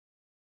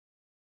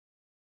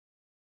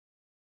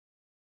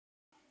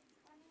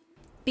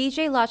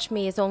Bijay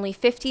Lakshmi is only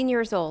 15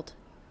 years old,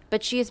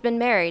 but she has been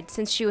married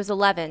since she was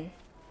 11.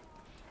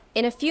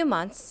 In a few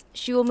months,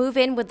 she will move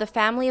in with the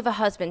family of a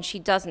husband she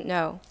doesn't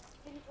know.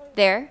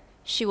 There,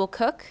 she will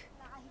cook,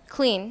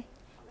 clean,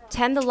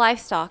 tend the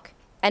livestock,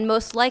 and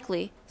most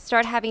likely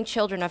start having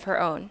children of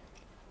her own.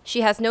 She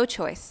has no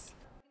choice.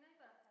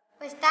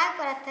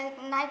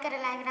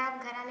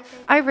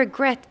 I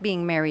regret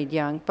being married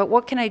young, but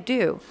what can I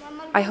do?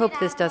 I hope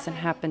this doesn't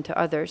happen to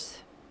others.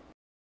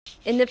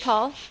 In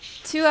Nepal,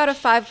 2 out of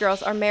 5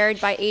 girls are married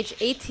by age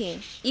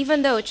 18,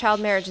 even though child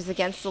marriage is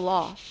against the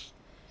law.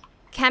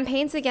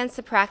 Campaigns against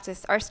the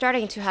practice are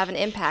starting to have an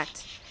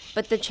impact,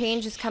 but the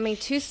change is coming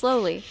too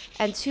slowly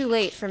and too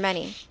late for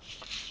many.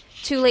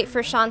 Too late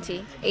for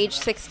Shanti, age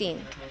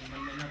 16.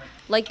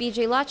 Like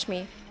Bijay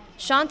Lakshmi,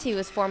 Shanti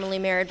was formally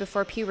married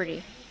before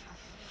puberty.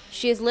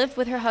 She has lived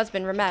with her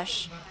husband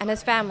Ramesh and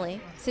his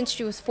family since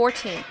she was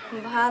 14.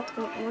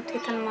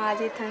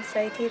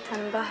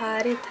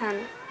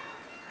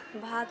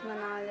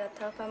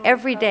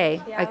 Every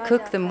day, I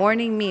cook the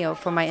morning meal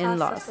for my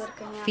in-laws,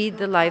 feed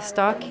the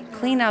livestock,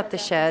 clean out the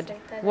shed,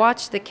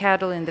 watch the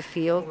cattle in the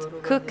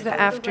field, cook the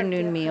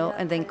afternoon meal,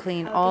 and then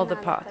clean all the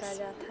pots.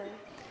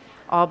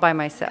 All by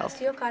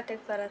myself.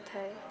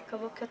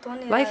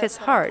 Life is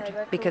hard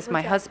because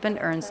my husband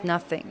earns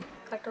nothing.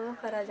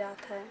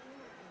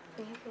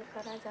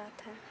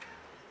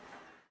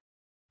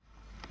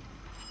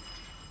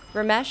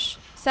 Ramesh,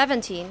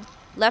 17,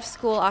 left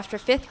school after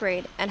 5th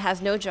grade and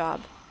has no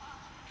job.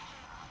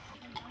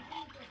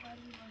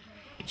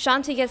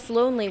 Shanti gets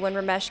lonely when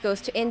Ramesh goes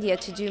to India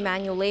to do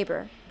manual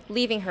labor,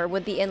 leaving her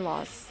with the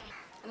in-laws.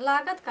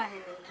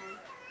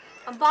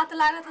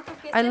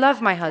 I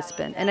love my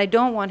husband and I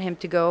don't want him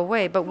to go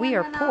away, but we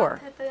are poor.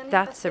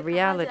 That's the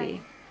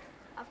reality.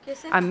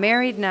 I'm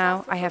married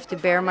now, I have to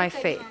bear my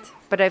fate.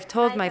 But I've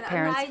told my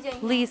parents,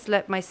 please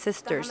let my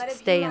sisters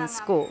stay in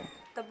school.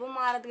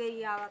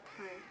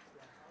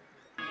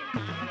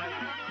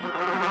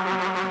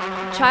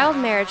 Child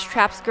marriage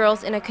traps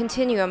girls in a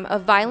continuum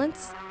of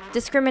violence,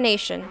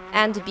 discrimination,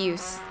 and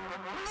abuse.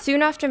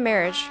 Soon after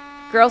marriage,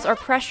 girls are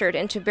pressured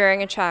into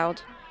bearing a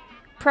child,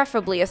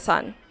 preferably a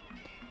son.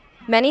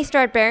 Many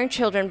start bearing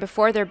children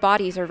before their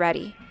bodies are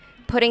ready,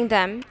 putting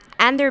them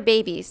and their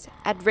babies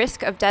at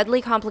risk of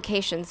deadly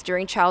complications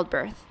during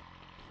childbirth.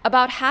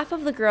 About half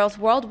of the girls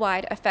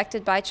worldwide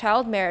affected by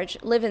child marriage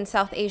live in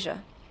South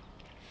Asia.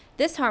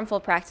 This harmful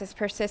practice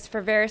persists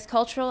for various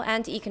cultural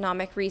and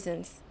economic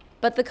reasons.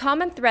 But the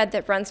common thread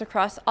that runs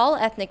across all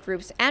ethnic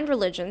groups and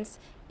religions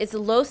is the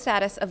low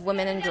status of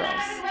women and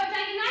girls.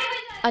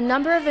 A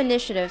number of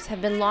initiatives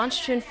have been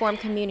launched to inform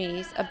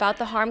communities about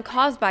the harm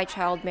caused by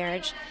child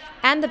marriage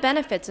and the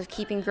benefits of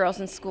keeping girls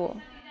in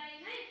school.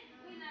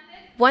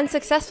 One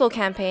successful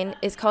campaign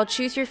is called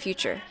Choose Your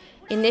Future,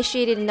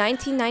 initiated in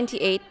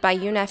 1998 by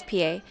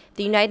UNFPA,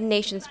 the United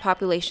Nations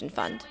Population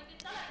Fund.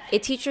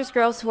 It teaches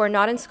girls who are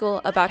not in school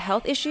about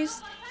health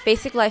issues,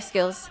 basic life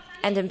skills,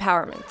 and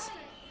empowerment.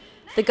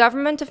 The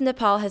government of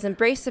Nepal has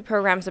embraced the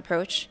program's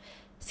approach,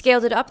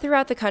 scaled it up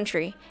throughout the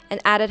country, and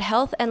added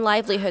health and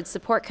livelihood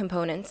support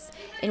components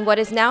in what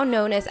is now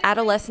known as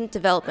Adolescent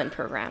Development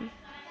Program.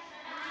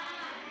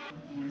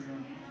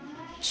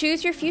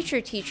 Choose Your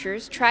Future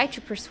teachers try to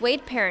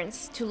persuade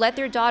parents to let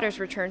their daughters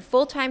return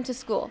full-time to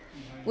school,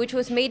 which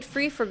was made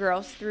free for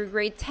girls through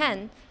grade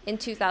 10 in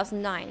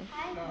 2009.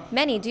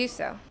 Many do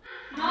so.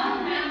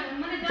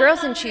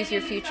 Girls in Choose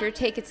Your Future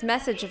take its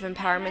message of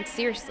empowerment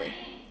seriously.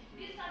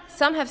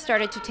 Some have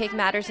started to take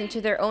matters into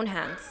their own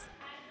hands.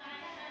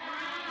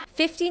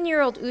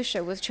 15-year-old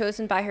Usha was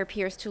chosen by her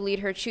peers to lead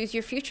her Choose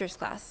Your Futures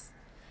class.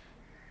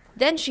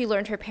 Then she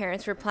learned her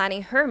parents were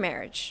planning her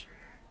marriage.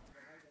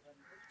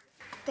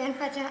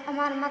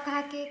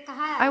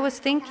 I was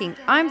thinking,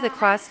 I'm the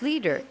class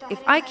leader.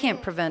 If I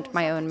can't prevent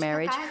my own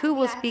marriage, who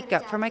will speak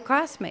up for my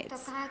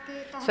classmates?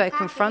 So I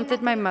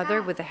confronted my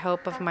mother with the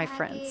help of my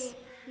friends.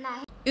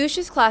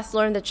 Usha's class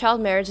learned that child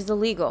marriage is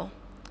illegal.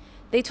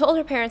 They told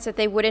her parents that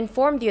they would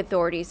inform the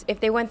authorities if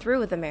they went through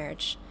with the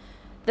marriage.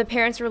 The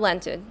parents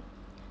relented.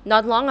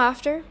 Not long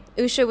after,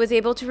 Usha was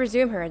able to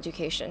resume her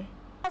education.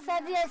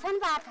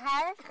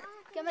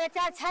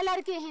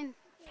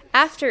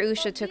 After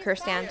Usha took her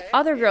stand,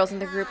 other girls in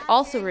the group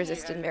also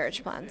resisted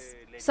marriage plans.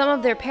 Some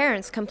of their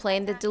parents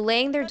complained that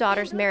delaying their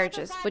daughters'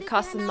 marriages would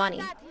cost them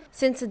money,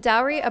 since the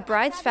dowry a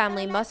bride's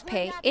family must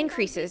pay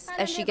increases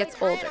as she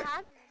gets older.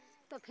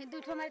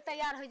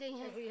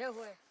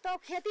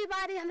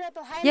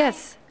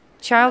 Yes,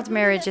 child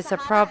marriage is a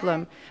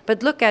problem,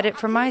 but look at it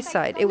from my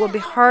side. It will be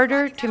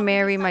harder to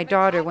marry my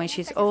daughter when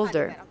she's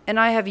older, and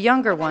I have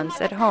younger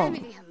ones at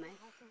home.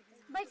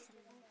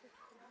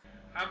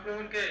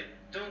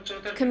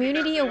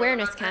 Community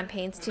awareness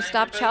campaigns to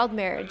stop child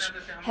marriage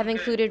have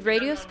included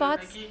radio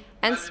spots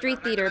and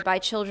street theater by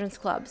children's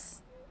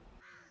clubs.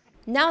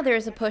 Now there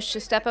is a push to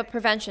step up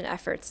prevention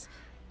efforts,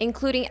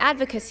 including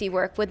advocacy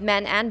work with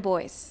men and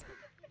boys.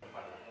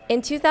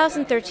 In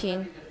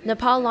 2013,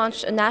 Nepal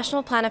launched a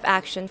national plan of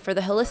action for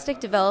the holistic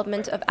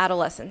development of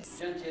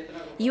adolescents.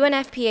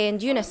 UNFPA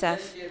and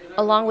UNICEF,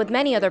 along with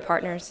many other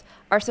partners,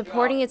 are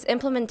supporting its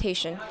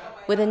implementation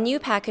with a new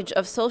package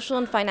of social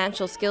and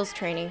financial skills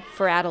training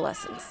for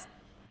adolescents.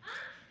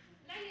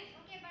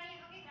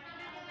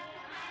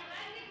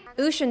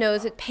 Usha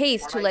knows it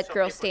pays to let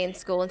girls stay in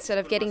school instead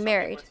of getting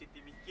married.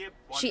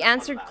 She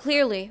answered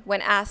clearly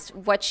when asked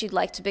what she'd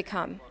like to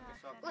become.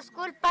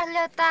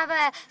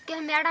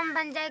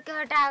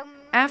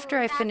 After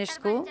I finish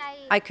school,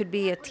 I could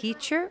be a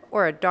teacher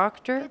or a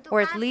doctor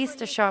or at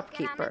least a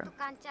shopkeeper.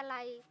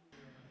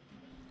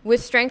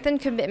 With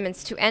strengthened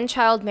commitments to end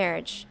child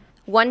marriage,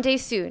 one day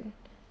soon,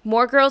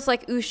 more girls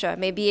like Usha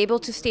may be able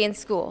to stay in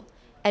school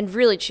and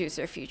really choose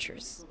their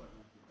futures.